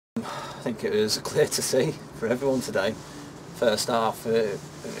I think it was clear to see for everyone today. First half, it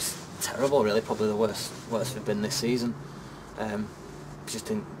was terrible, really. Probably the worst we've been this season. Just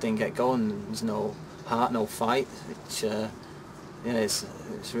didn't get going. There's no heart, no fight. Which, yeah, it's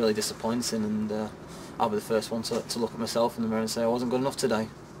really disappointing. And I'll be the first one to look at myself in the mirror and say I wasn't good enough today.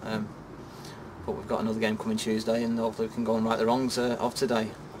 But we've got another game coming Tuesday, and hopefully we can go and right the wrongs of today.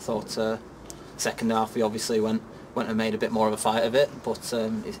 I thought second half we obviously went and made a bit more of a fight of it, but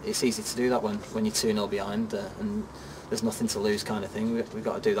it's easy to do that when you're 2-0 behind and there's nothing to lose kind of thing. We've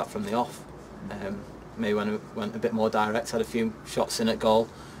got to do that from the off. Maybe when we went a bit more direct, had a few shots in at goal,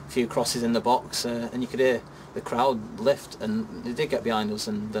 a few crosses in the box, and you could hear the crowd lift, and they did get behind us.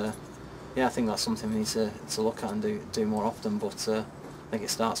 And yeah, I think that's something we need to look at and do more often. But I think it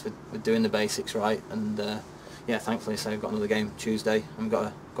starts with doing the basics right. And yeah, thankfully, so we've got another game Tuesday, and we've got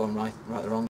to go and right the wrongs.